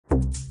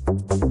Hi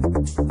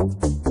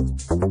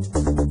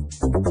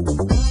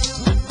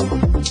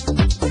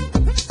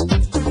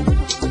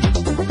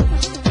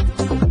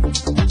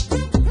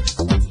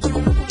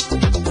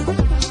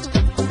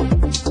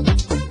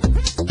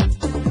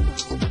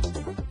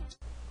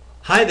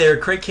there,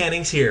 Craig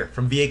Cannings here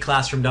from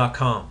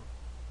VAClassroom.com.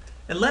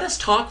 And let us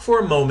talk for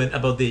a moment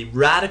about the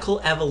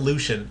radical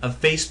evolution of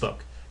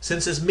Facebook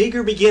since its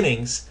meager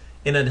beginnings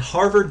in a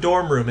Harvard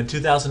dorm room in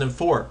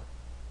 2004.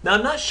 Now,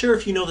 I'm not sure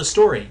if you know the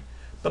story,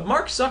 but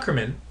Mark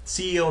Zuckerman,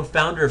 CEO and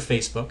founder of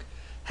Facebook,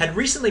 had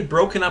recently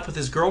broken up with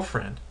his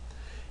girlfriend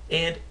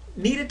and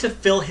needed to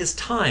fill his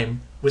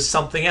time with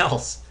something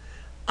else.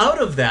 Out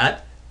of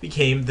that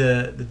became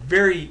the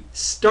very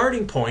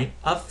starting point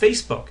of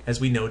Facebook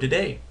as we know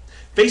today.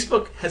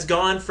 Facebook has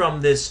gone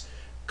from this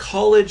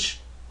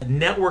college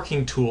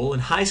networking tool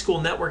and high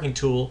school networking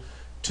tool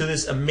to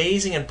this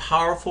amazing and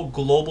powerful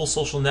global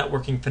social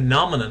networking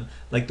phenomenon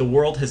like the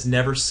world has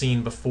never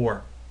seen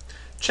before.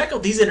 Check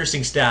out these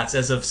interesting stats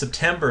as of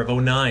September of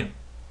 2009.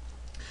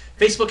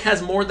 Facebook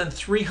has more than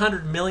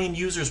 300 million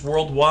users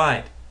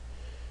worldwide.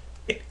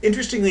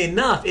 Interestingly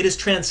enough, it has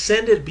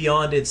transcended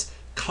beyond its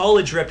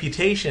college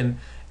reputation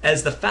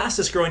as the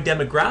fastest growing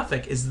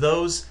demographic is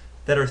those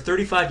that are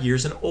 35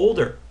 years and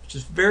older, which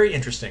is very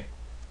interesting.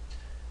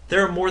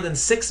 There are more than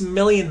 6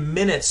 million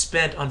minutes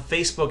spent on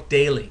Facebook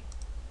daily.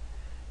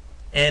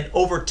 And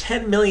over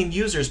 10 million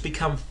users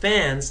become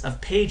fans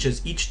of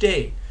Pages each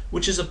day,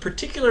 which is of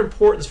particular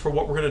importance for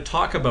what we're going to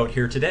talk about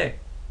here today.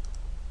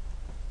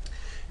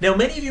 Now,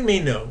 many of you may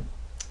know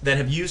that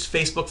have used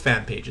Facebook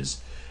fan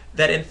pages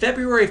that in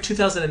February of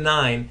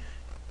 2009,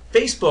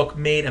 Facebook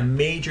made a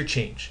major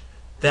change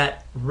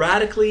that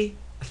radically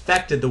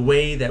affected the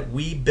way that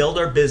we build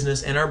our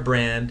business and our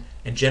brand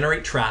and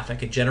generate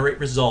traffic and generate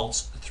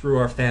results through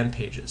our fan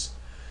pages.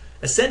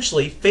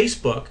 Essentially,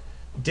 Facebook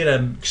did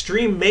an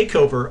extreme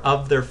makeover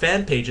of their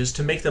fan pages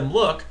to make them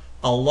look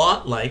a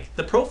lot like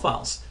the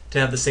profiles, to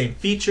have the same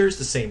features,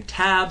 the same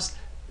tabs,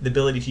 the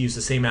ability to use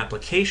the same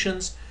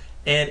applications,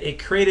 and it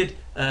created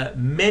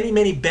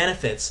many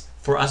benefits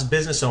for us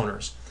business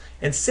owners.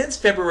 And since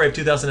February of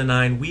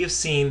 2009, we have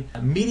seen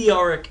a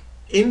meteoric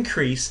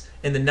increase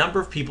in the number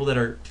of people that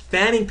are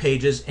fanning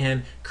pages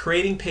and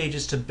creating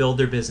pages to build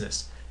their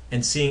business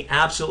and seeing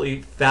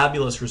absolutely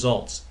fabulous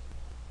results.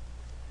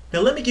 Now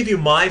let me give you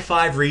my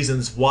 5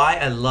 reasons why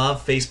I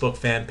love Facebook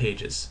fan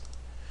pages.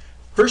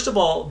 First of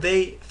all,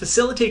 they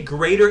facilitate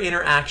greater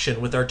interaction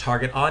with our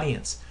target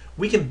audience.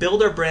 We can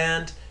build our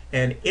brand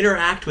and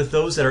interact with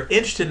those that are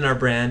interested in our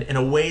brand in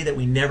a way that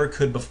we never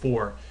could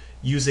before,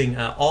 using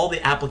all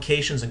the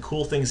applications and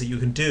cool things that you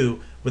can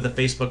do with a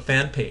Facebook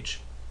fan page.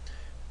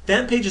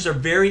 Fan pages are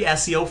very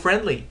SEO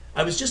friendly.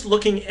 I was just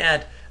looking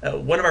at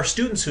one of our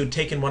students who had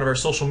taken one of our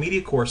social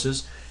media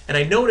courses, and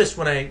I noticed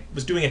when I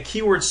was doing a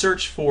keyword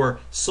search for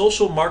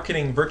social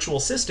marketing virtual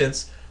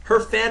assistants, her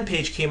fan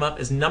page came up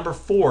as number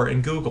 4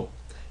 in Google.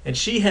 And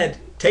she had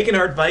taken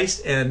our advice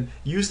and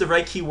used the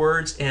right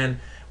keywords and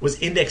was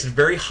indexed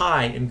very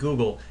high in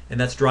Google, and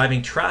that's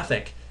driving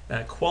traffic,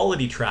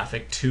 quality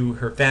traffic to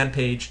her fan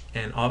page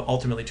and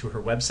ultimately to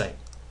her website.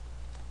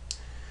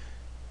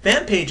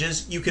 Fan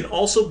pages, you can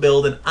also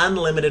build an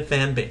unlimited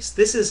fan base.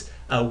 This is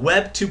a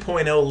Web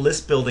 2.0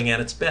 list building at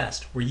its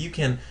best, where you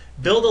can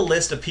build a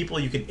list of people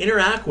you can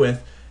interact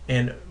with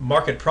and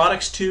market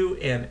products to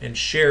and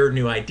share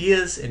new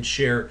ideas and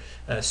share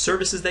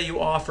services that you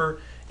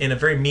offer in a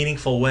very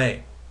meaningful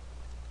way.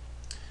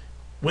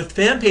 With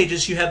fan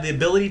pages, you have the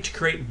ability to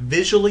create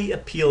visually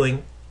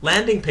appealing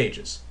landing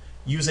pages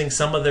using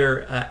some of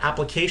their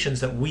applications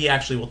that we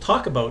actually will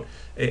talk about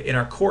in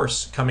our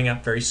course coming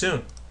up very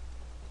soon.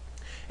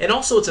 And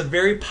also, it's a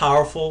very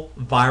powerful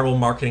viral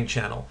marketing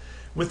channel.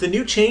 With the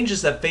new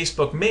changes that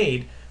Facebook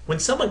made, when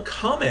someone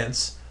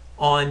comments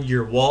on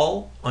your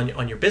wall,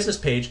 on your business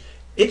page,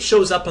 it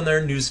shows up on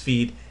their news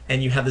feed,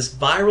 and you have this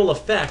viral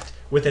effect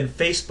within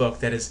Facebook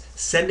that is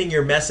sending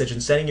your message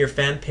and sending your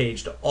fan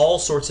page to all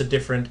sorts of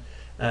different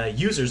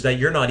users that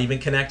you're not even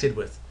connected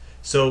with.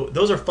 So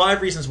those are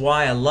 5 reasons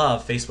why I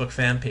love Facebook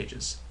fan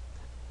pages.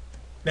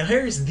 Now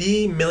here's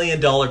the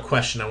million-dollar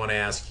question I want to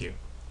ask you.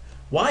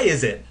 Why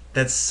is it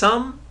that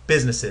some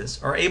businesses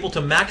are able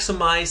to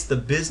maximize the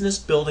business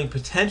building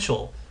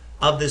potential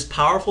of this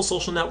powerful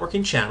social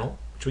networking channel,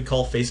 which we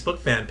call Facebook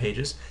fan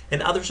pages,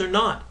 and others are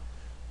not?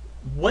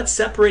 What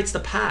separates the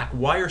pack?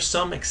 Why are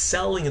some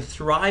excelling and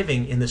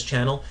thriving in this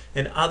channel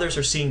and others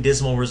are seeing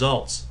dismal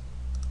results?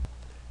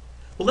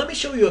 Well, let me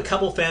show you a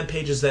couple fan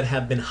pages that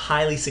have been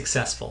highly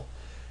successful.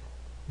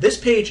 This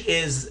page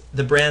is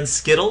the brand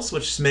Skittles,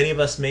 which many of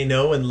us may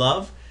know and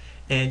love.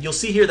 And you'll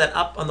see here that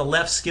up on the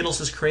left, Skittles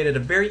has created a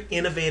very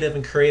innovative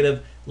and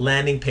creative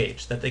landing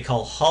page that they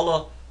call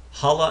Holla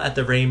at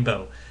the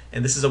Rainbow.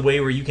 And this is a way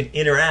where you can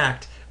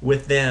interact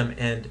with them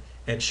and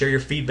share your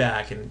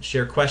feedback and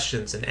share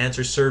questions and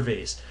answer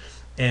surveys.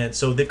 And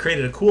so they've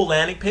created a cool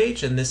landing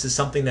page, and this is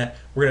something that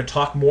we're going to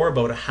talk more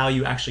about how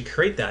you actually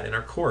create that in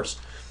our course.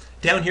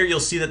 Down here you'll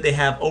see that they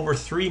have over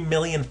 3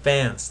 million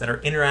fans that are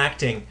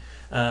interacting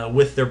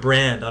with their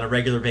brand on a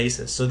regular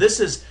basis. So this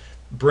is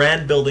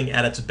brand building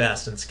at its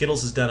best, and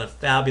Skittles has done a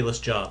fabulous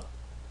job.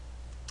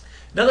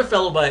 Another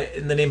fellow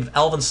in the name of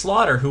Alvin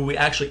Slaughter, who we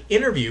actually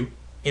interview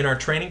in our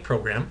training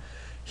program,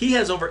 he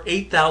has over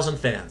 8,000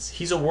 fans.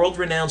 He's a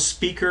world-renowned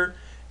speaker,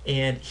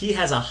 and he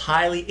has a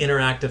highly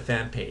interactive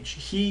fan page.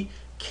 He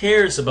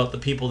cares about the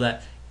people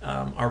that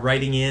are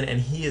writing in, and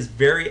he is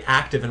very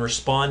active in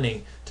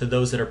responding to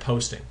those that are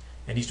posting.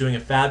 And he's doing a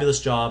fabulous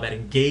job at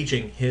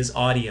engaging his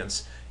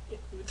audience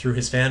through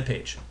his fan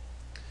page.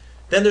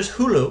 Then there's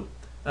Hulu,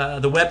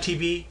 the web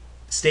TV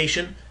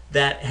station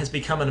that has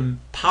become a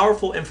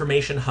powerful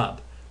information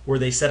hub where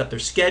they set up their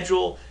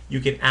schedule. You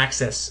can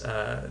access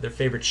their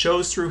favorite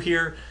shows through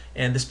here,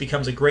 and this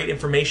becomes a great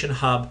information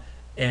hub,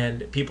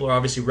 and people are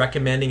obviously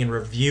recommending and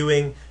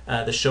reviewing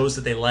the shows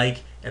that they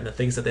like and the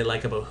things that they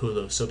like about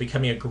Hulu. So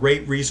becoming a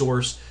great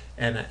resource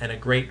and a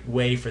great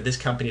way for this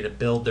company to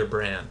build their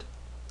brand.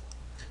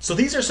 So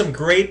these are some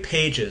great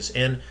pages,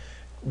 and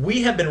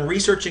we have been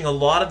researching a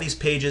lot of these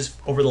pages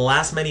over the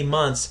last many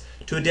months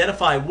to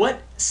identify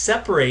what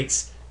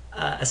separates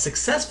a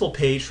successful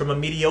page from a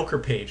mediocre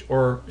page,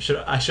 or should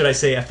I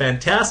say a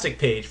fantastic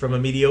page from a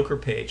mediocre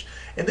page.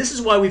 And this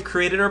is why we've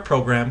created our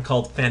program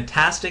called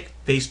Fantastic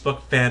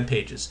Facebook Fan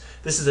Pages.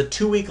 This is a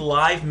 2-week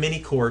live mini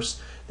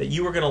course that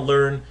you are going to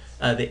learn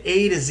the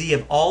A to Z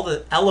of all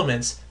the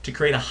elements to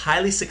create a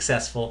highly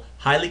successful,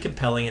 highly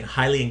compelling, and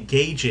highly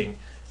engaging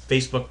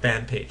Facebook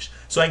fan page.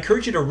 So I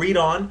encourage you to read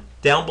on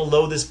down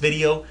below this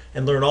video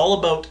and learn all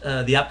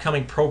about the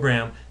upcoming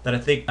program that I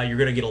think you're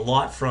going to get a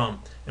lot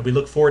from. And we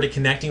look forward to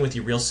connecting with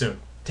you real soon.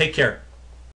 Take care.